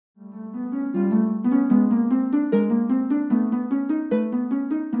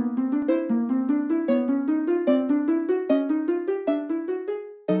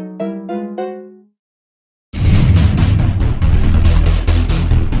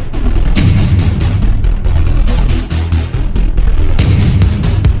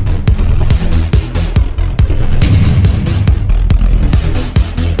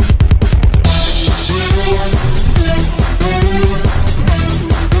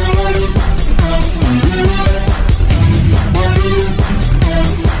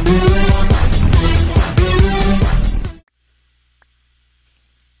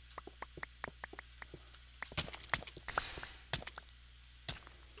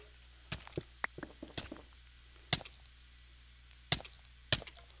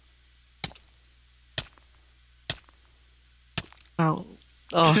Now,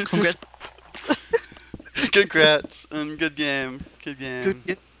 oh, congrats. Congrats and good game. Good Good, game.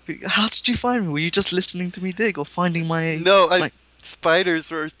 yeah. How did you find me? Were you just listening to me dig or finding my No, I my?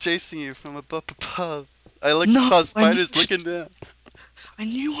 spiders were chasing you from above. I No, saw I knew spiders looking down.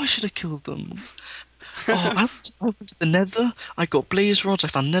 I should have killed them. Oh, I went to the Nether. I got blaze rods. I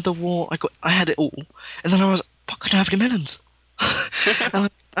found nether wart. I had it all, and then I was, fuck, I don't have any melons.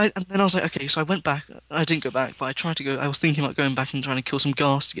 And then I was like, okay, so I went back. I didn't go back, but I tried to go. I was thinking about going back and trying to kill some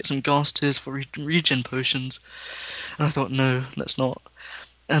ghast to get some ghast tears for regen potions. And I thought, no, let's not.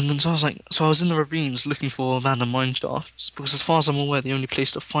 And then so I was like, so I was in the ravines looking for abandoned mine shafts because, as far as I'm aware, the only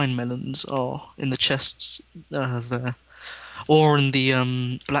place to find melons are in the chests there, or in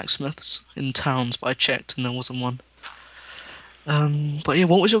the blacksmiths in towns. But I checked and there wasn't one. But yeah,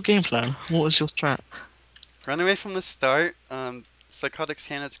 what was your game plan? What was your strat? Run away from the start. Psychotic's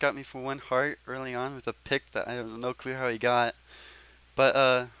Handouts got me for one heart early on with a pick that I have no clue how he got. But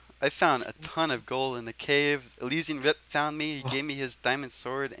I found a ton of gold in the cave. Elysian Rip found me. He Oh, gave me his diamond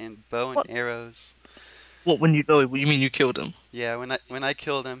sword and bow and what? arrows. What when you know? You mean you killed him? Yeah, when I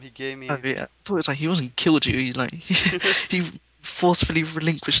killed him, he gave Oh me. yeah. I thought it was like he wasn't killed you. He like he forcefully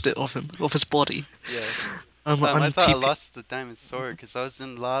relinquished it off his body. Yes. I I'm thought I TP. lost the diamond sword because I was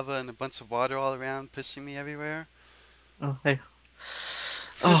in lava and a bunch of water all around, pushing me everywhere. Oh hey.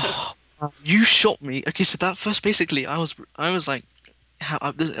 Oh, you shot me. Okay, so that first, basically, I was like,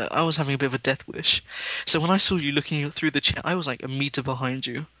 I was having a bit of a death wish. So when I saw you looking through the chat, I was like a meter behind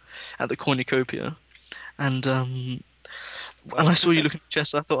you at the cornucopia, and I Whoa. saw you looking at the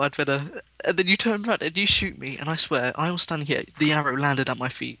chest. I thought I'd better, and then you turned around and you shoot me, and I swear I was standing here. The arrow landed at my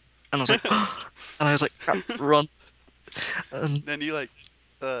feet, and I was like, and I was like, crap, run, and Then you like,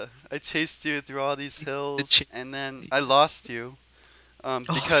 I chased you through all these the hills, chick. and then I lost you,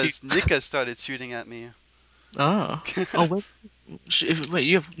 Oh, phew. because Nika started shooting at me. Ah, oh wait, wait,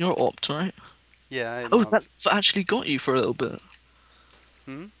 you're opt, right? Yeah, I'm Oh, up. that actually got you for a little bit.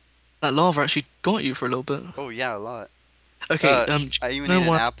 Hmm? That lava actually got you for a little bit. Oh yeah, a lot. Okay, I even do you ate know an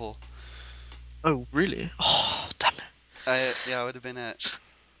why? apple. Oh, really? Oh, damn it. Yeah, I would have been at.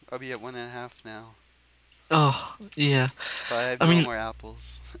 I'll be at 1.5 now, Oh, yeah. but I have I no mean, more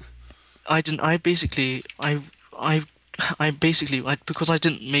apples. I didn't. I basically, I, I basically, because I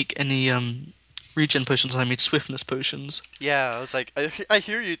didn't make any regen potions. I made swiftness potions. Yeah, I was like, I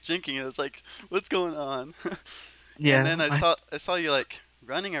hear you drinking, and I was like, what's going on? And then Yeah, I saw you like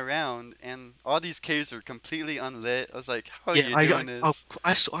running around, and all these caves were completely unlit. I was like, how are yeah. you doing this?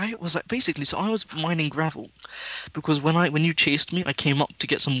 I was like basically. So I was mining gravel because when you chased me, I came up to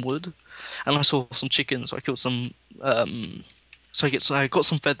get some wood, and I saw some chickens. So I killed some. So I got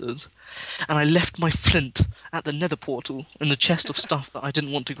some feathers, and I left my flint at the nether portal in the chest of stuff that I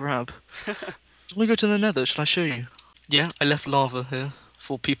didn't want to grab. Should we go to the nether? Shall I show you? Yeah, I left lava here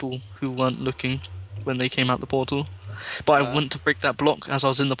for people who weren't looking when they came out the portal. But I Uh, went to break that block as I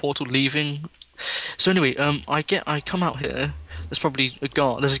was in the portal leaving. So anyway, I come out here.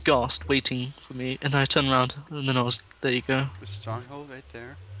 There's a ghast waiting for me, and then I turn around, and then there you go. the stronghold right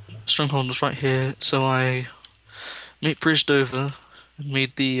there. Stronghold was right here, so I bridged over and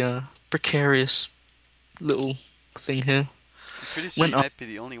made the precarious little thing here. I'm pretty sure Went you up. might be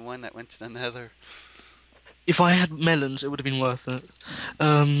the only one that went to the Nether. If I had melons, it would have been worth it.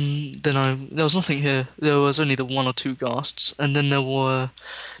 There was nothing here. There was only the one or two ghasts, and then there was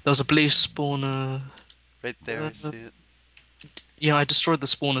a blaze spawner. Right there, I Uh, see it. yeah, I destroyed the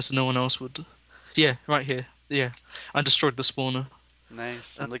spawner so no one else would. Yeah, right here. Yeah, I destroyed the spawner.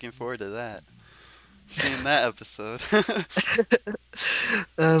 Nice. Uh, I'm looking forward to that. Seeing that episode.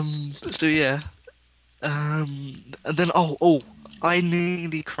 so yeah. And then I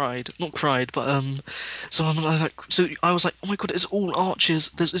nearly cried. Not cried, but so I was like, oh my God, it's all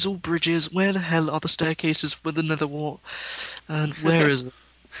arches. It's all bridges. Where the hell are the staircases with the nether wart? And where is it?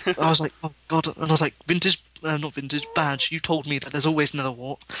 I was like, oh God, and I was like, not vintage badge. You told me that there's always nether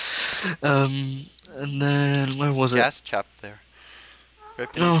wart. And then where There's a was it? gas trap there. Right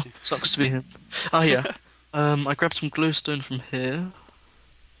Oh, beneath you. sucks to be him. Oh yeah. I grabbed some glowstone from here.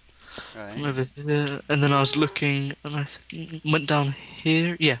 From Right. over here, and then I was looking, and went down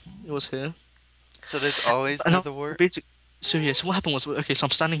here. Yeah, it was here. So there's always And nether wart? basically, so yeah, so what happened was, okay, so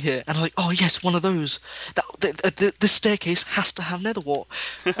I'm standing here, and I'm like, oh yes, one of those. This staircase has to have nether wart.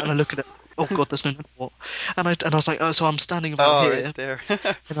 And I look at it. Oh God, there's no nether wart. And I was like, oh, so I'm standing about Oh, right here, there.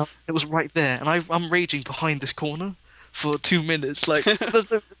 and it was right there, and I'm raging behind this corner for 2 minutes, like there's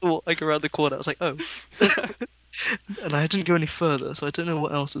no nether wart. I go around the corner. I was like, oh, and I didn't go any further, so I don't know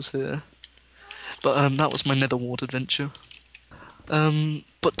what else is here. But that was my nether wart adventure.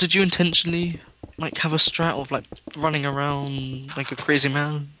 But did you intentionally like have a strat of like running around like a crazy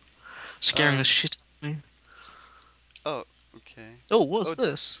man, scaring the Um. shit out of me? Oh. Okay. Oh, what's Oh.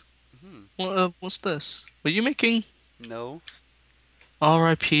 this? Hmm. What's this? Were you making No.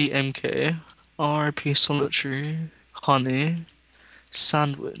 RIP MK, RIP Solitary, Honey,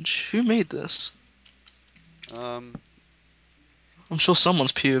 Sandwich? Who made this? Um. I'm sure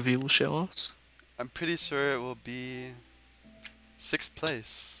someone's POV will show us. I'm pretty sure it will be sixth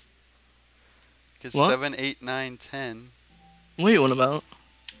place. Because What? 7, 8, 9, 10. What are you on about?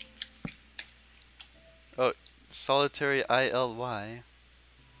 Oh, solitary ILY.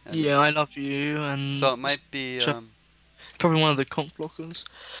 And Yeah, I love you, so and it might be probably one of the comp blockers.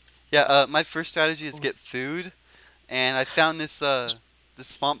 yeah, my first strategy is get food, and I found this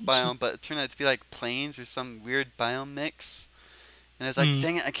swamp biome, but it turned out to be like plains or some weird biome mix. And it's like, Hmm.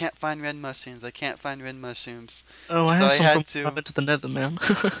 dang it, I can't find red mushrooms. I can't find red mushrooms. Oh, I So have I some from had when I to went to the Nether, man.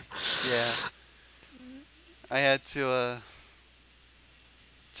 yeah, I had to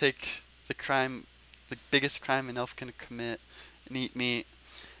take the biggest crime an elf can commit and eat meat.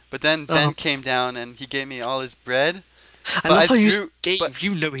 But then Oh, Ben came down and he gave me all his bread. I But love I how you threw but gave.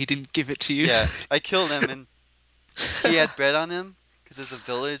 You know he didn't give it to you. yeah, I killed him and he had bread on him because it's a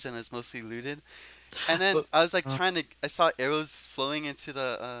village and it's mostly looted. And then But I was like uh, I saw arrows flowing into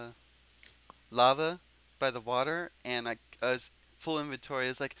the lava by the water, and I was full inventory. I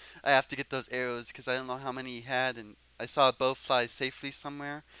was like, I have to get those arrows because I don't know how many he had, and I saw a bow fly safely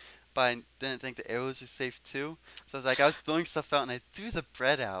somewhere, but I didn't think the arrows were safe too. So I was like, I was throwing stuff out, and I threw the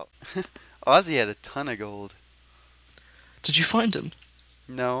bread out. Ozzy had a ton of gold. did you find him?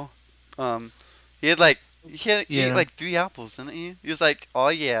 No, um, he ate Yeah. like three apples, didn't he? He was like, oh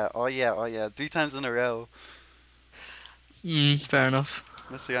yeah, oh yeah, oh yeah, three times in a row. Fair enough.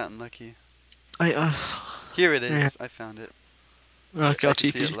 Must have gotten lucky. I Here it yeah. is. I found it. Okay, I I'll can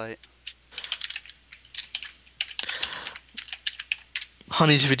see TP it you. light.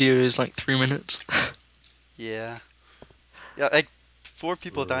 Honey's video is like 3 minutes. Yeah. Yeah, like four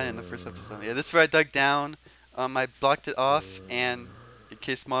people died in the first episode. Yeah, this is where I dug down. I blocked it off, and in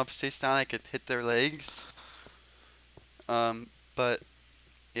case mobs chase down, I could hit their legs. But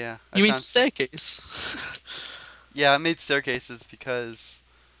yeah, I You mean found some. staircase? Yeah, I made staircases because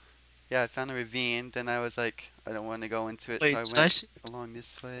yeah, I found a ravine. Then I was like, I don't want to go into it, so Wait, I did I went see? along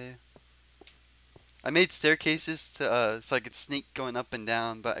this way. I made staircases to so I could sneak going up and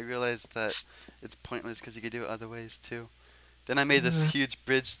down, but I realized that it's pointless because you could do it other ways too. Then I made this huge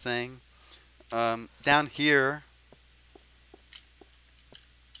bridge thing. Down here,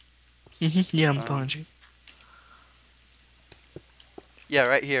 Yeah, I'm um, behind you. yeah,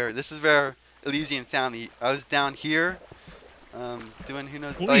 right here. This is where Elysian found me. I was down here, doing who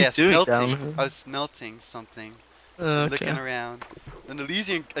knows. What Oh are you yeah, doing smelting. down here? I was smelting something and looking Okay. around. Then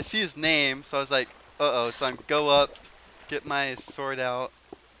Elysian, I see his name, so I was like, uh-oh. So I go up, get my sword out.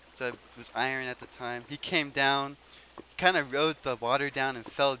 So I was iron at the time. He came down, kind of rode the water down and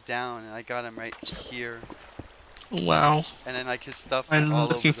fell down, and I got him right here. Wow. And then like his stuff went I'm all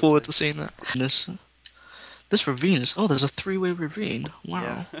looking over the forward to place. seeing that. This ravine is. Oh, there's a three-way ravine.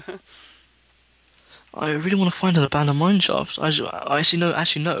 Yeah. Wow. I really want to find an abandoned mine shaft. I actually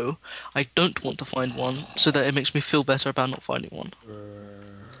no, I don't want to find one, so that it makes me feel better about not finding one.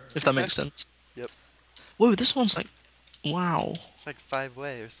 If that makes sense. Yep. Whoa, this one's like, wow. It's like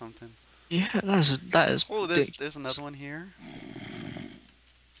five-way or something. Yeah, that is Oh, ridiculous. there's another one here.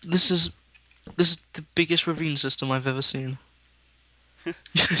 This is this is the biggest ravine system I've ever seen.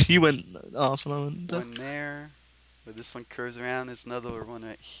 You went up and I went down. One there. But this one curves around. There's another one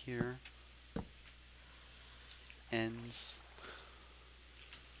right here. Ends.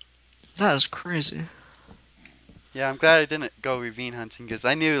 That is crazy. Yeah, I'm glad I didn't go ravine hunting because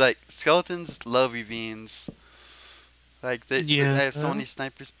I knew like skeletons love ravines. Like Yeah, I have so many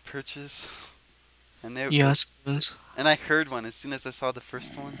snipers perches, and yeah, I suppose. and I heard one as soon as I saw the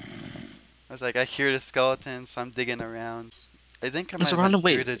first one. I was like, I hear the skeleton, so I'm digging around. I think I might There's a have went random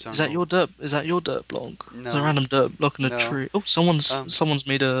through wait. the Is that jungle. your dirt? Is that your dirt block? There's a No, random dirt block in a no. tree. Oh, someone's Um, someone's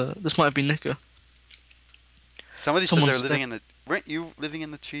made a. This might have been Nicker. Somebody said they're Someone's living step. in the. Weren't you living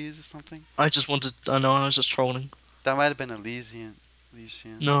in the trees or something? I just wanted. I know. I was just trolling. That might have been Elysian.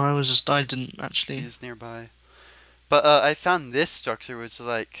 Elysian. No, I was just. I didn't He actually. was nearby. But I found this structure, which is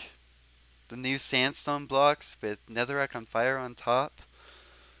like the new sandstone blocks with netherrack on fire on top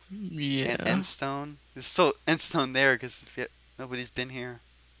and Yeah. endstone. There's still endstone there because nobody's been here.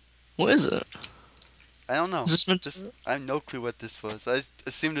 What is it? I don't Is know. this meant This to? I have no clue what this was. I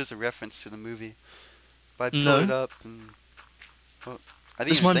assumed it was a reference to the movie. But I pull it No. up and well, I didn't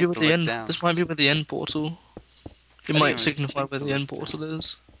This even might be think with to the look end. down. This might be with the end portal. It I didn't might even signify think where to the look end down. portal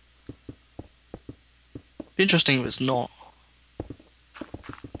is. Be interesting if it's not.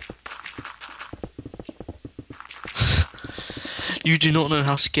 You do not know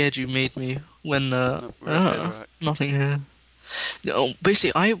how scared you made me when Nope, we're at bedrock. nothing here. No,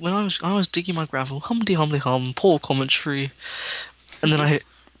 basically, I was digging my gravel, humdy humdy hum, poor commentary, and then I hit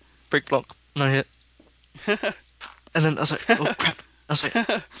brick block, and I hit, and then I was like, oh crap. I was like,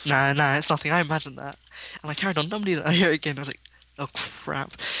 nah, it's nothing. I imagined that, and I carried on. Nobody. I hear it again. I was like, oh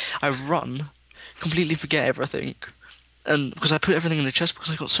crap. I run, completely forget everything, and because I put everything in the chest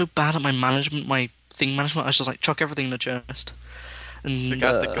because I got so bad at my management, my thing management, I was just like chuck everything in the chest, and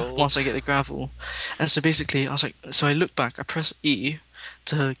Forgot the gold. once I get the gravel, and so basically I was like, so I look back, I press E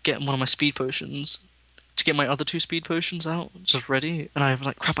to get one of my speed potions, to get my other two speed potions out, just ready, and I was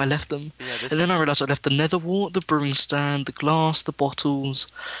like, crap, I left them. Yeah, And this then is I realized I left the nether wart, the brewing stand, the glass, the bottles.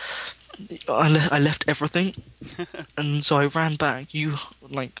 I left everything, and so I ran back. You,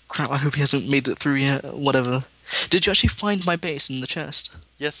 like, crap, I hope he hasn't made it through yet, whatever. Did you actually find my base in the chest?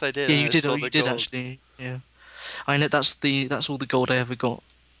 Yes, I did, Yeah, and you I did. Oh, stole you the did gold. actually. Yeah, I know that's all the gold I ever got.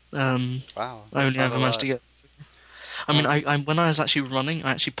 Um, Wow, I that's only not a ever managed to lot. get. I mean, Um, I when I was actually running,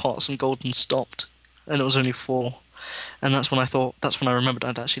 I actually parked some gold and stopped, and it was only four. And that's when I remembered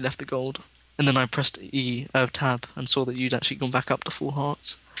I'd actually left the gold. And then I pressed tab and saw that you'd actually gone back up to full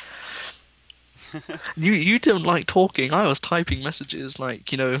hearts. You don't like talking. I was typing messages like,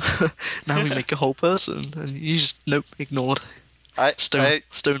 now we make a whole person, and you just nope, ignored. I Stone I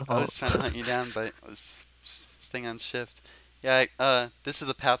stone I heart. was trying to hunt you down, but I was staying on shift. Yeah, this is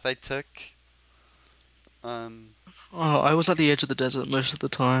the path I took. Um, Oh, I was at the edge of the desert most of the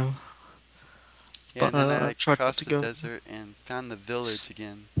time, yeah, but and then I I tried not crossed to the go. desert and found the village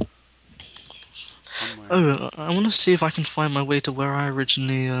again somewhere. Oh, I want to see if I can find my way to where I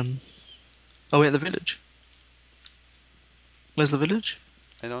originally. Oh, wait, the village. Where's the village?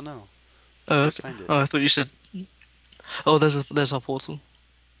 I don't know. Oh, Can't okay. find it. Oh, I thought you said. Oh, there's our portal.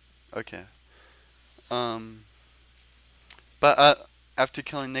 Okay. Um, but after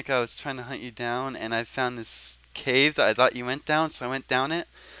killing Nick, I was trying to hunt you down, and I found this cave that I thought you went down, so I went down it.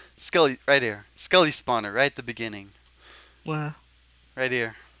 Skelly, right here. Skelly spawner, right at the beginning. Where? Right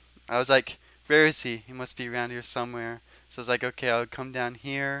here. I was like, where is he? He must be around here somewhere. So I was like, okay, I'll come down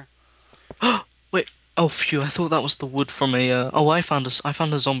here. Wait. Oh, phew! I thought that was the wood from a. Oh, I found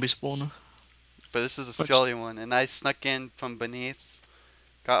a zombie spawner. But this is a Which Skelly one, and I snuck in from beneath,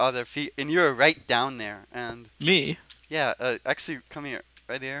 got all their feet, and you were right down there. And me? yeah, actually, come here,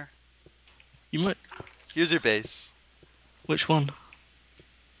 right here. You might. Here's your base, Which one?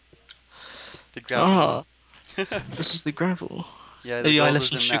 the gravel one. Ah, this is the gravel. Yeah, Oh, the yeah, I gold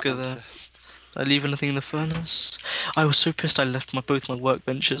left was some in that sugar one there. chest. Did I leave anything in the furnace? I was so pissed I left both my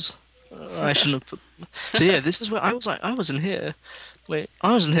workbenches. I shouldn't have put. So yeah, this is where I was like, I was in here. Wait,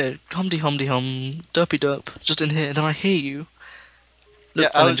 I was in here. Humdy humdy hum, derpy derp, just in here. And then I hear you. Yeah,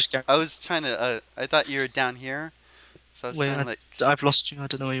 Look, and then just go. I was trying to. I thought you were down here, so I was Wait, trying to like I've lost you. I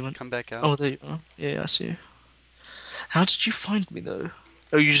don't know where you went. come back out. Oh, there you are. Yeah, I see you. How did you find me though?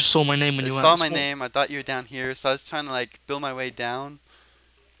 Oh, you just saw my name when I you were at saw the my spawn. name. I thought you were down here, so I was trying to like build my way down.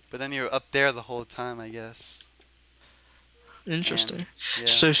 But then you were up there the whole time, I guess. And Interesting. yeah,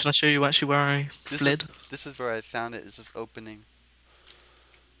 So should I show you actually where I this is fled? this is where I found it. Is this opening?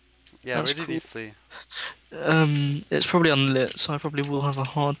 Yeah, That's where did he cool. flee? It's probably unlit, so I probably will have a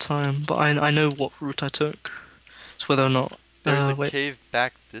hard time. But I know what route I took. It's whether or not. There's a Wait, cave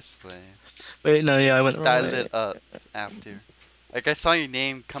back this way wait, no, yeah, I went the that wrong I way. lit up after. Like I saw your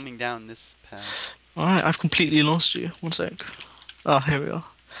name coming down this path. Alright, I've completely lost you. One sec. Ah, here we are.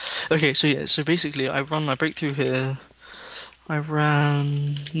 Okay, so yeah, so basically, I break through here. I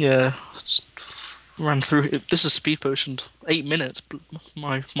ran, yeah, ran through it. This is speed potioned. 8 minutes,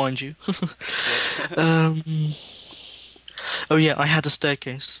 mind you. Yep. um, oh yeah, I had a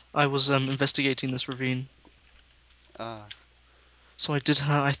staircase. I was investigating this ravine, Ah, so I did.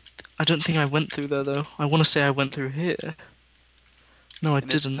 I don't think I went through there though. I want to say I went through here. No, I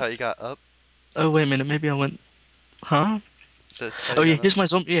and this is how didn't. you got up. Oh wait a minute, maybe I went. Huh? Is this how Oh you yeah, got up?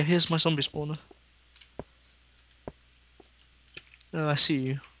 here's my zombie spawner. Oh, I see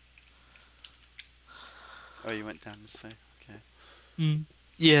you. Oh, you went down this way. Hmm.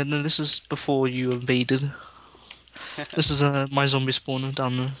 Yeah, no, this is before you invaded. Okay. This is my zombie spawner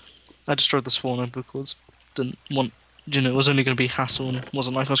down there. I destroyed the spawner because didn't want, it was only going to be hassle and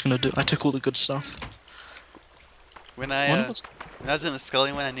wasn't like I was going to do. I took all the good stuff. When One of us. when I was in the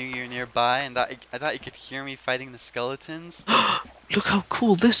Scully one, I knew you were nearby, and I thought you could hear me fighting the skeletons. Look how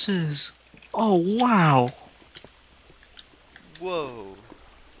cool this is. Oh wow. Whoa.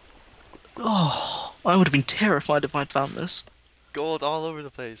 Oh. I would have been terrified if I'd found this. Gold all over the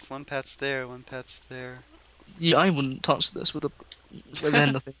place. One patch there, one patch there. Yeah, I wouldn't touch this with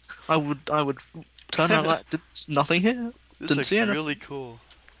anything. I would turn around like nothing here. This Didn't see looks anything. really cool.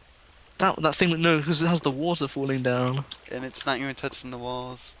 That thing that no, because it has the water falling down. And it's not even touching the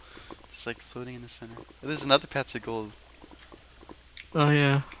walls. It's like floating in the center. There's another patch of gold. Oh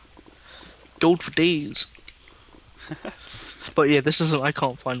yeah, gold for days. But yeah, this isn't. I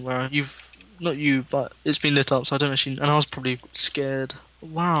can't find where you've not you, but it's been lit up, so I don't actually. And I was probably scared.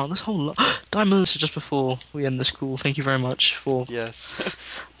 Wow, this whole lot. Diamonds just before we end this call. Thank you very much for Yes.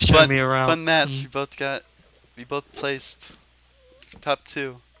 showing fun me around. fun match. And We both placed top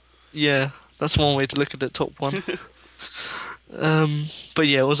two. yeah, that's one way to look at it. Top one. But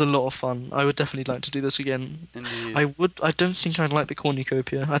yeah, it was a lot of fun. I would definitely like to do this again. Indeed. I would. I don't think I'd like the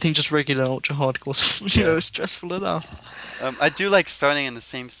cornucopia. I think just regular ultra hardcore, Yeah. is stressful enough. I do like starting in the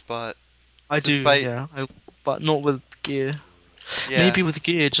same spot. I do, Despite yeah. But not with gear. yeah. Maybe with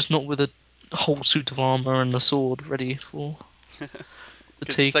gear, just not with a whole suit of armor and a sword ready for the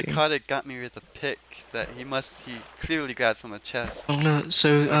Because taking. Psychotic got me with a pick that he clearly grabbed from a chest. Oh no! So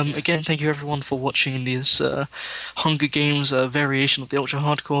Okay. again, thank you everyone for watching this Hunger Games variation of the Ultra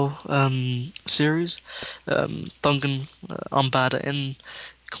Hardcore series. Thungon, I'm bad at in.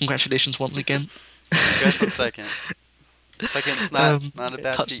 Congratulations once again. Congrats on second. Second's not a Yeah,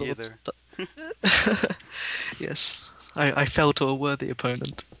 bad touch feat swords. either. Yes, I fell to a worthy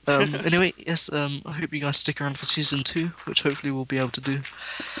opponent. Anyway, yes. I hope you guys stick around for season 2, which hopefully we'll be able to do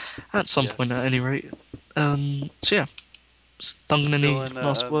at some point at Yes. any rate. So yeah, Duncan, Still any in the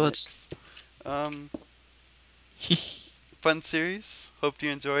last words? mix. Um, Fun series. Hope you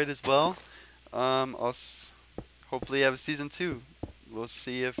enjoyed as well. Hopefully have a season two. We'll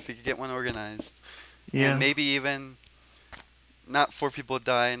see if we can get one organized, and Yeah. maybe even not four people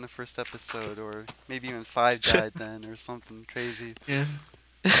die in the first episode, or maybe even five died then, or something crazy. Yeah.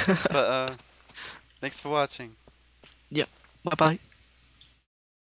 But thanks for watching. Yep. Bye bye.